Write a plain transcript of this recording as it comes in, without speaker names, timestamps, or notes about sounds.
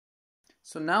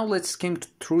So now let's skim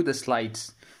through the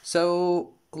slides.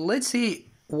 So let's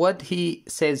see what he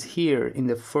says here in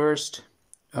the first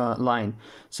line.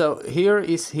 So here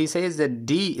he says that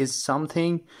D is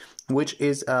something which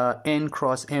is N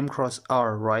cross M cross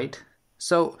R, right?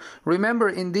 So remember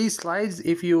in these slides,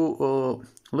 if you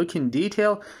look in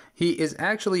detail, he is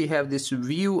actually have this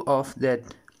view of that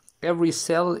every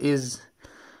cell is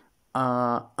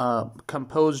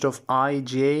composed of I,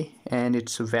 J and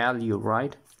its value,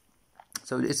 right?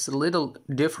 So it's a little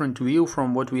different view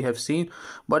from what we have seen,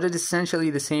 but it's essentially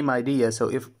the same idea. So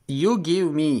if you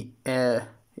give me an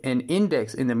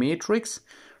index in the matrix,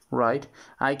 right,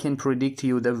 I can predict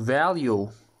you the value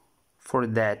for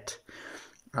that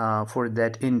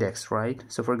index, right?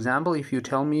 So for example, if you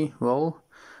tell me, well,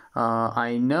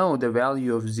 I know the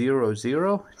value of 0,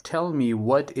 0, tell me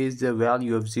what is the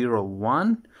value of 0,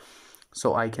 1,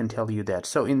 so I can tell you that.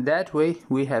 So in that way,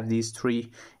 we have these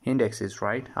three indexes,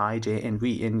 right? I, J, and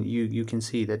V. And you can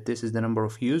see that this is the number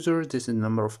of users, this is the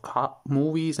number of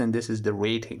movies, and this is the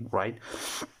rating, right?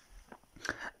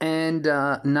 And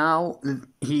now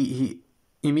he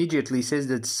immediately says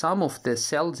that some of the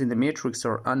cells in the matrix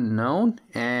are unknown,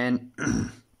 and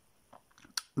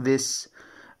this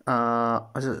then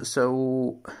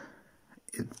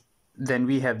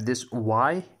we have this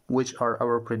Y, which are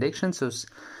our predictions. So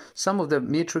some of the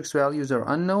matrix values are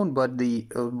unknown, but the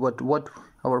what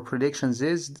our predictions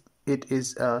is, it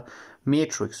is a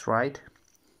matrix, right?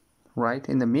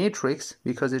 In the matrix,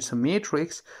 because it's a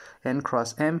matrix, N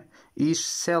cross M, each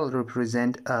cell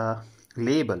represent a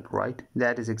label, right?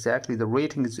 That is exactly, the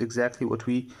rating is exactly what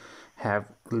we have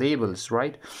labels,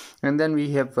 right? And then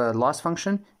we have a loss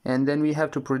function, and then we have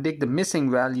to predict the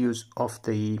missing values of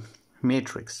the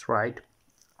matrix, right?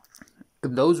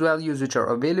 Those values which are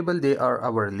available, they are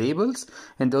our labels,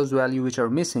 and those values which are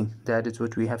missing, that is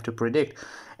what we have to predict.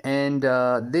 And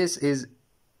this is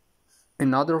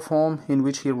another form in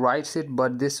which he writes it,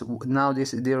 but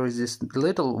there is this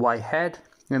little y hat,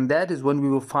 and that is when we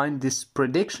will find these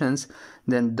predictions,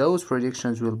 then those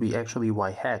predictions will be actually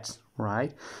y hats,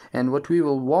 right? And what we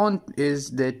will want is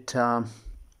that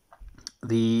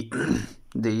the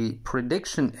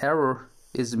prediction error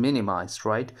is minimized,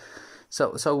 right?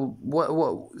 So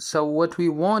what we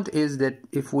want is that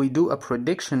if we do a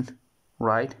prediction,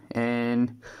 right,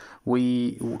 and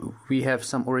we have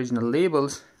some original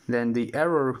labels, then the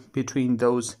error between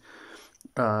those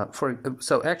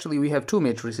so actually we have two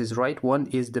matrices, right? One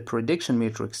is the prediction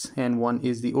matrix and one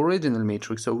is the original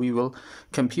matrix. So we will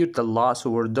compute the loss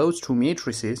over those two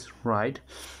matrices, right?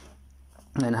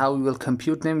 And how we will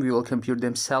compute them? We will compute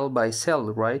them cell by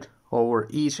cell, right, over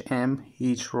each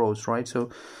rows, right? So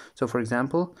for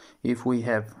example, if we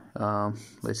have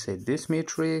let's say this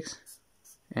matrix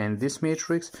and this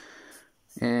matrix,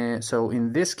 so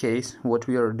in this case what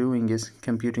we are doing is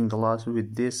computing the loss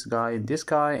with this guy and this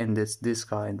guy, and this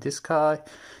guy and this guy,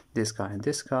 this guy and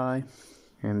this guy,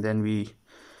 and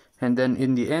then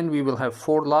in the end we will have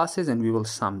 4 losses and we will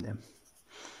sum them,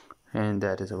 and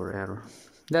that is our error.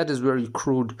 That is very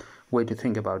crude way to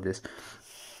think about this.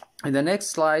 In the next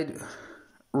slide,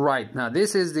 right, now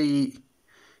this is the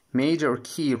major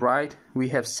key, right? We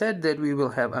have said that we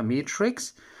will have a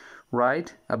matrix,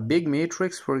 right, a big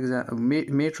matrix, for example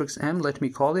matrix M, let me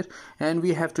call it, and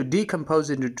we have to decompose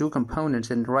it into two components,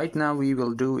 and right now we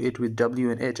will do it with W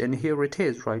and H, and here it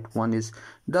is, right? One is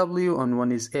W and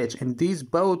one is H, and these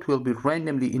both will be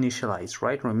randomly initialized,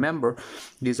 right? Remember,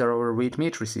 these are our weight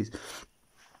matrices,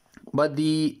 but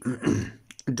the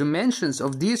dimensions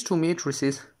of these two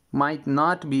matrices might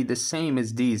not be the same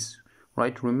as these,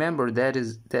 right? Remember,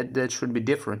 that should be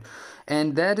different,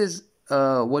 and that is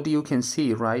what you can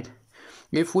see, right?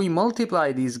 If we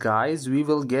multiply these guys, we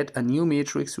will get a new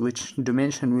matrix which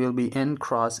dimension will be N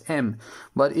cross M.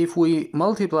 But if we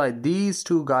multiply these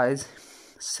two guys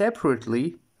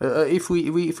separately, if we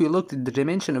look at the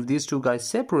dimension of these two guys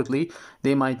separately,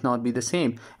 they might not be the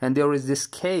same. And there is this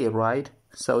K, right?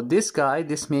 So this guy,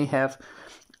 this may have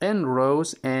N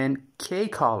rows and K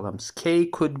columns. K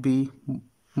could be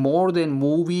more than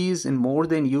movies and more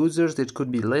than users. It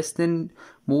could be less than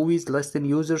movies, less than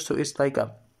users. So it's like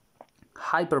a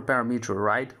hyperparameter,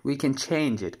 right? We can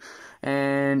change it.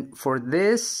 And for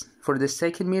the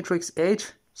second matrix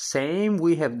H, same,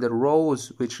 we have the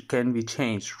rows which can be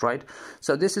changed, right?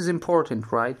 So this is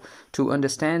important, right, to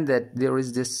understand that there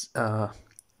is this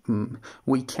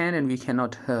we can and we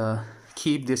cannot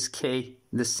keep this K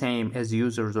the same as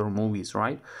users or movies,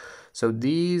 right? So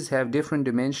these have different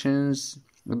dimensions.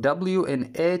 W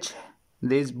and H,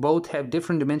 these both have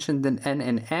different dimensions than N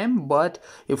and M, but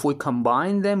if we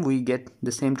combine them, we get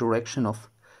the same direction of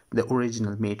the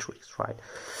original matrix, right?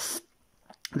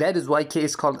 that is why K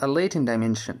is called a latent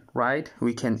dimension, right?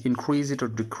 We can increase it or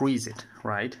decrease it,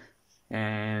 right?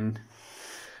 And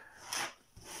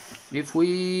if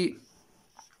we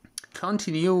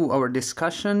continue our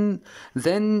discussion,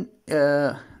 then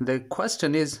the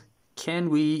question is, can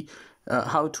we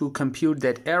how to compute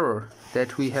that error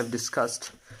that we have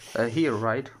discussed here,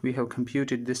 right? We have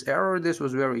computed this error. This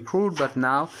was very crude, but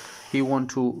now we want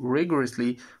to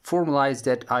rigorously formalize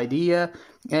that idea.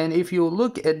 And if you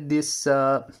look at this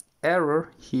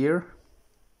error here,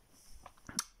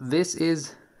 this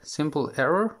is simple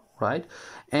error, right?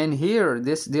 And here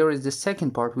there is the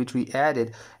second part which we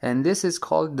added, and this is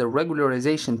called the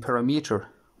regularization parameter.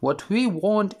 What we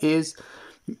want is,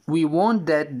 we want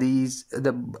that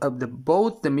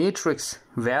both the matrix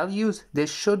values, they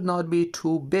should not be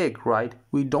too big, right?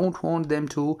 We don't want them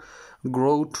to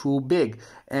grow too big.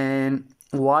 And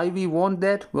why we want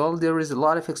that? Well, there is a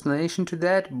lot of explanation to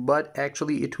that, but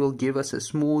actually it will give us a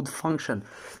smooth function,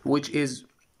 which is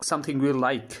something we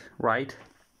like, right?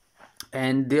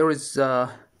 And there is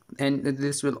and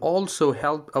this will also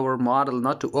help our model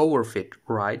not to overfit,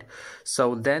 right?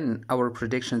 So then our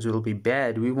predictions will be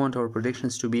bad. We want our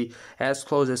predictions to be as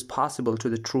close as possible to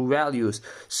the true values.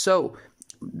 So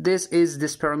this is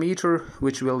this parameter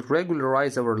which will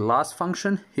regularize our loss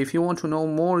function. If you want to know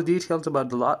more details about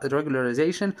the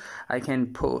regularization, I can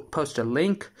post a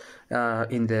link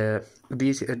in the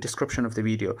description of the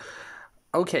video.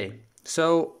 Okay,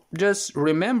 so just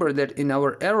remember that in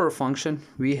our error function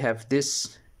we have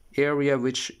this area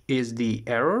which is the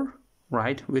error,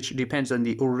 right, which depends on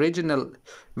the original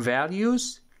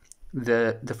values,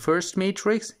 the first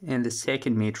matrix and the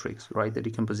second matrix, right, the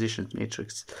decomposition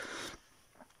matrix.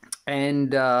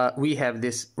 And we have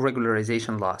this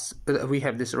regularization loss, we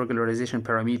have this regularization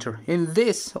parameter. In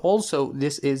this also,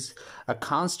 this is a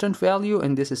constant value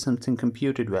and this is something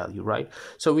computed value, right?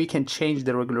 So we can change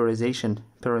the regularization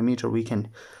parameter. We can,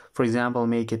 for example,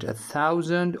 make it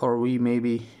 1,000, or we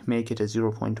maybe make it a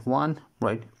 0.1,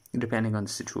 right, depending on the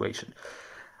situation.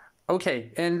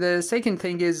 Okay, and the second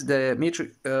thing is the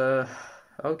matrix.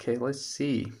 Okay, let's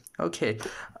see. Okay,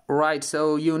 right,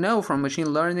 so you know from machine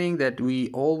learning that we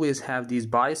always have these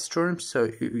bias terms.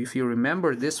 So if you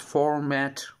remember this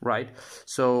format, right,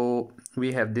 so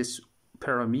we have this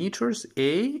parameters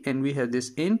A and we have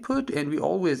this input, and we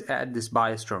always add this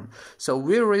bias term. So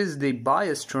where is the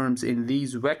bias terms in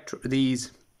these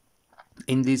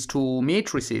in these two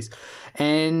matrices?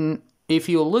 And if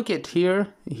you look at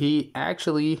here, he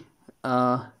actually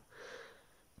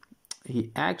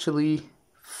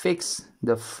fixed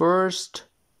the first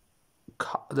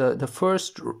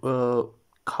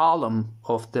column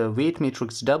of the weight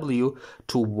matrix W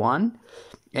to 1,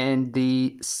 and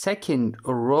the second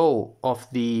row of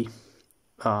the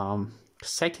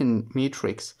second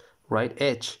matrix, right,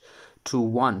 H, to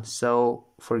 1. So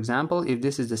for example, if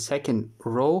this is the second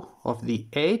row of the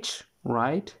H,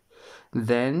 right,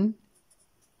 then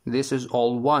this is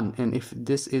all 1, and if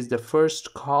this is the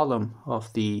first column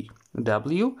of the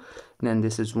W, then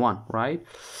this is 1, right?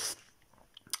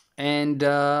 And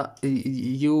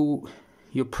you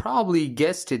probably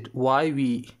guessed it why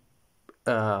we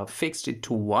fixed it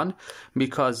to 1,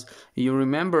 because you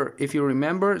remember, if you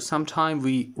remember, sometimes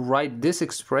we write this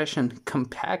expression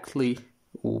compactly,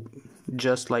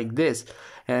 just like this,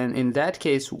 and in that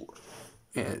case,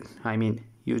 I mean,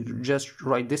 you just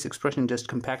write this expression just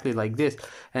compactly like this,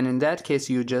 and in that case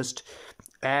you just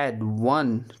add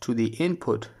 1 to the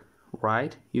input,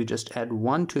 right? You just add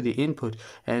 1 to the input,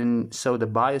 and so the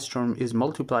bias term is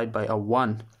multiplied by a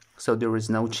 1. So there is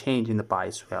no change in the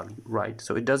bias value, right?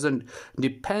 So it doesn't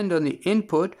depend on the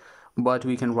input, but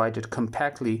we can write it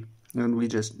compactly, and we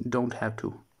just don't have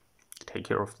to take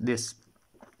care of this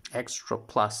extra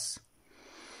plus.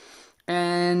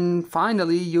 And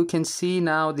finally, you can see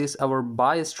now this our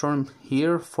bias term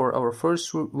here for our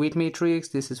first weight matrix.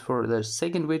 This is for the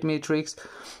second weight matrix,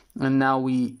 and now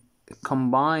we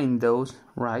combine those,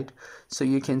 right? So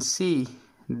you can see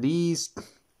these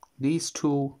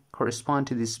two correspond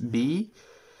to this B,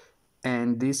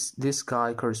 and this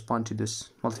guy correspond to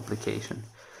this multiplication.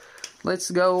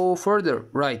 Let's go further,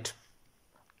 right?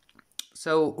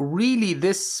 So really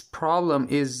this problem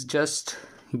is just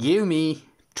give me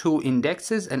 2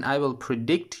 indexes and I will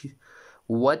predict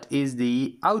what is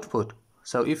the output.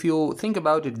 So if you think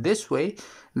about it this way,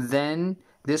 then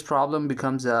this problem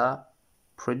becomes a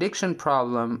prediction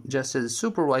problem just as a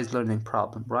supervised learning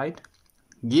problem, right?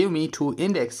 Give me 2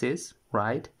 indexes,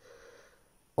 right,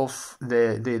 of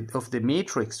the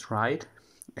matrix, right,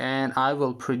 and I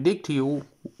will predict you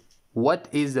what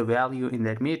is the value in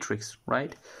that matrix,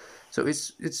 right? So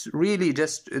it's really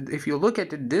just, if you look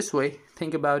at it this way,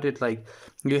 think about it like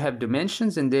you have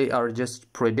dimensions and they are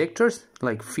just predictors,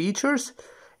 like features,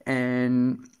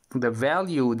 and the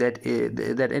value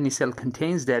that any cell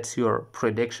contains, that's your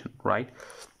prediction, right?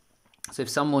 So if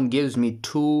someone gives me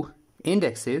 2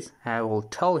 indexes, I will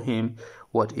tell him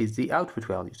what is the output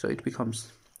value. So it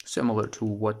becomes similar to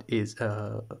what is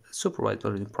a supervised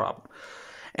learning problem.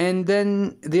 And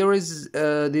then there is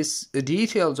this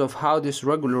details of how this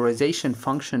regularization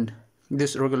function,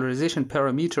 this regularization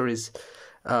parameter is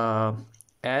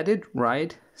added,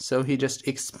 right? So he just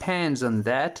expands on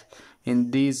that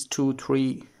in these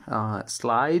 2-3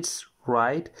 slides,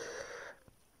 right?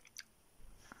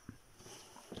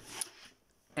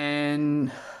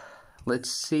 And let's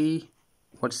see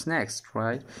what's next,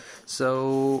 right?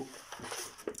 So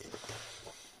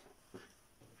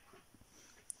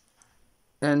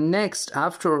and next,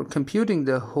 after computing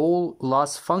the whole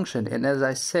loss function, and as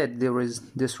I said, there is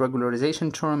this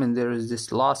regularization term and there is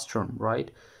this loss term,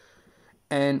 right?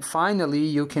 And finally,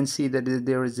 you can see that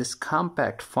there is this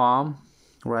compact form,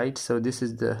 right? So this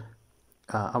is the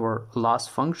our loss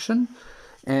function,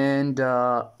 and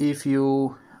if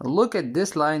you look at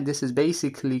this line, this is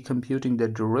basically computing the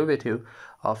derivative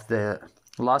of the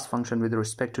loss function with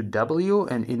respect to w,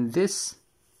 and in this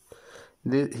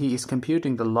he is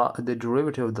computing the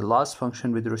derivative of the loss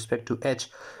function with respect to h.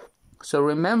 So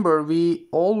remember, we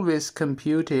always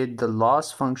computed the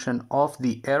loss function of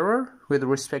the error with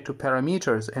respect to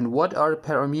parameters. And what are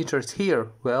parameters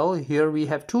here? Well, here we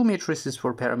have 2 matrices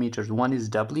for parameters. One is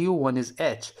w, one is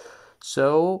h.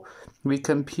 So we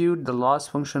compute the loss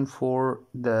function for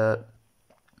the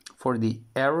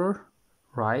error,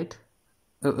 right?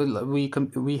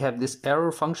 We have this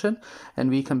error function, and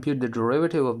we compute the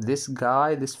derivative of this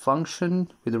guy, this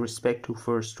function, with respect to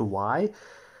first to y,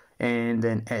 and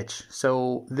then h.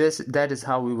 So that is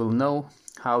how we will know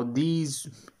how these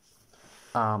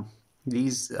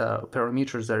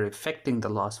parameters are affecting the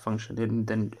loss function, and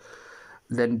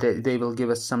then they will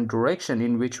give us some direction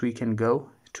in which we can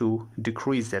go to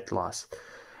decrease that loss.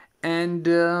 And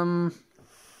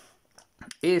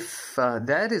if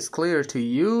that is clear to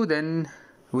you, then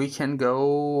we can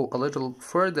go a little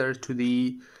further to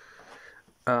the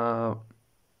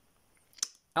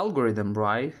algorithm,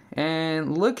 right?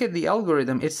 And look at the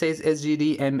algorithm. It says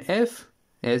SGD MF,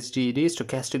 SGD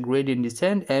stochastic gradient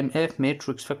descent, MF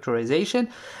matrix factorization,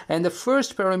 and the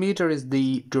first parameter is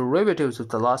the derivatives of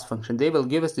the loss function. They will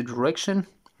give us the direction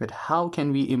that how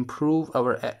can we improve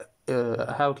our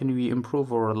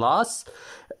loss,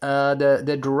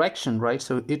 the direction, right?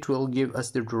 So it will give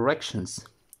us the directions,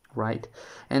 right?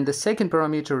 And the second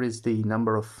parameter is the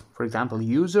number of, for example,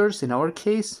 users in our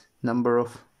case, number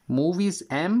of movies,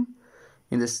 M.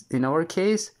 In our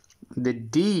case, the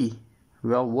D.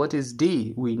 Well, what is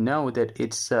D? We know that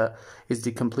it's the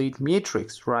complete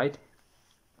matrix, right?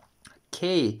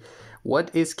 K.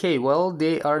 What is K? Well,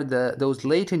 they are those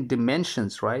latent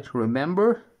dimensions, right?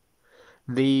 Remember,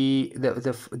 the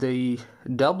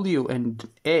W and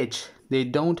H, they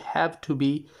don't have to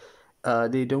be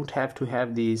they don't have to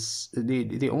have these,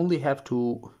 they only have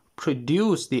to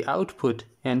produce the output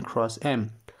n cross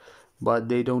m, but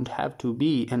they don't have to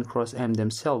be n cross m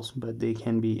themselves, but they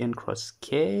can be n cross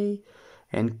k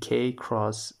and k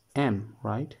cross m,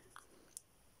 right?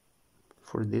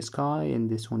 For this guy, and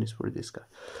this one is for this guy.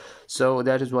 So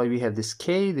that is why we have this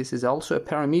k. This is also a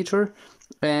parameter,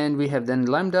 and we have then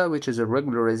lambda, which is a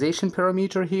regularization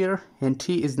parameter here, and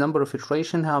t is number of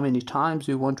iteration, how many times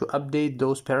we want to update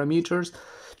those parameters,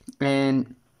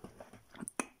 and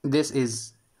this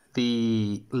is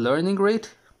the learning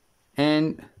rate.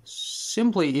 And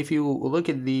simply, if you look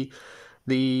at the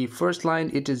first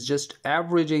line, it is just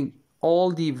averaging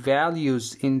all the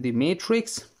values in the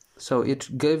matrix. So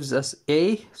it gives us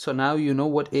A. So now you know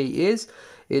what A is.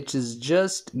 It is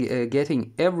just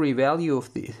getting every value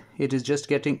of the. It is just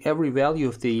getting every value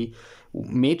of the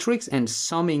matrix and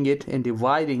summing it and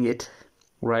dividing it,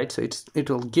 right? So it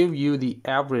will give you the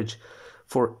average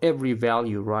for every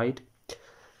value, right?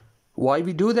 Why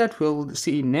we do that, we'll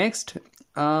see next.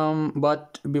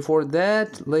 But before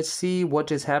that, let's see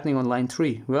what is happening on line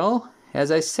 3. Well,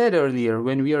 as I said earlier,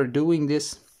 when we are doing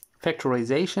this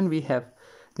factorization, we have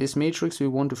this matrix, we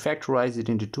want to factorize it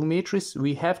into 2 matrices.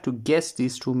 We have to guess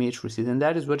these 2 matrices, and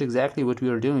that is exactly what we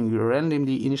are doing. We are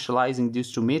randomly initializing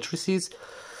these 2 matrices.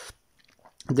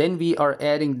 Then we are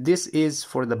adding, this is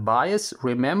for the bias.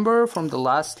 Remember from the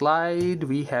last slide,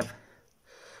 we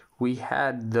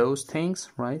had those things,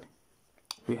 right?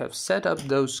 We have set up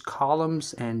those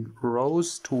columns and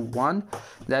rows to 1.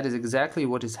 That is exactly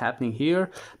what is happening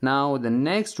here. Now the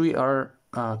next, we are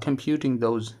computing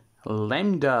those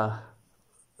lambda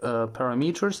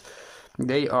parameters,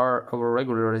 they are our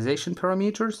regularization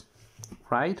parameters,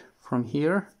 right, from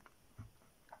here.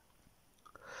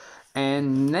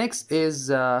 And next is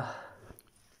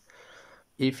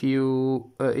if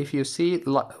you see,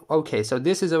 okay, so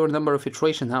this is our number of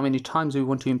iterations, how many times we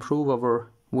want to improve our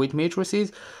weight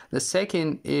matrices. The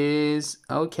second is,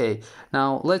 okay,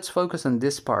 now let's focus on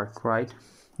this part, right?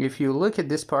 If you look at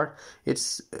this part,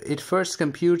 it first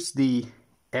computes the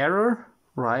error,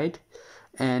 right?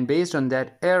 And based on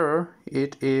that error,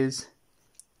 it is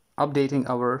updating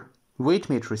our weight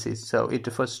matrices. So it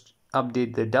first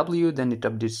updates the W, then it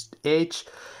updates H,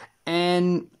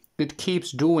 and it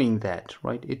keeps doing that,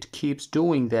 right? It keeps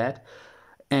doing that,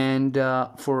 and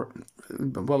this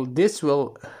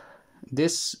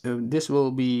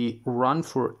will be run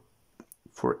for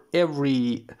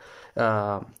every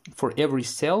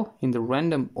cell in the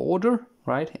random order,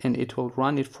 right? And it will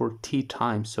run it for t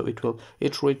times, so it will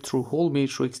iterate through whole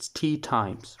matrix t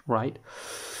times, right?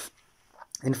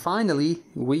 And finally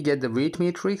we get the weight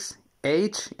matrix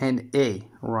H and A,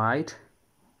 right?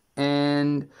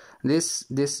 And this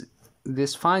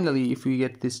finally, if we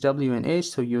get this W and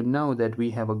H, so you know that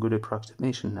we have a good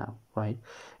approximation now, right?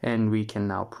 And we can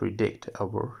now predict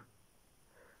our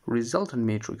resultant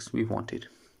matrix we wanted.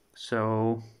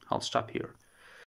 So I'll stop here.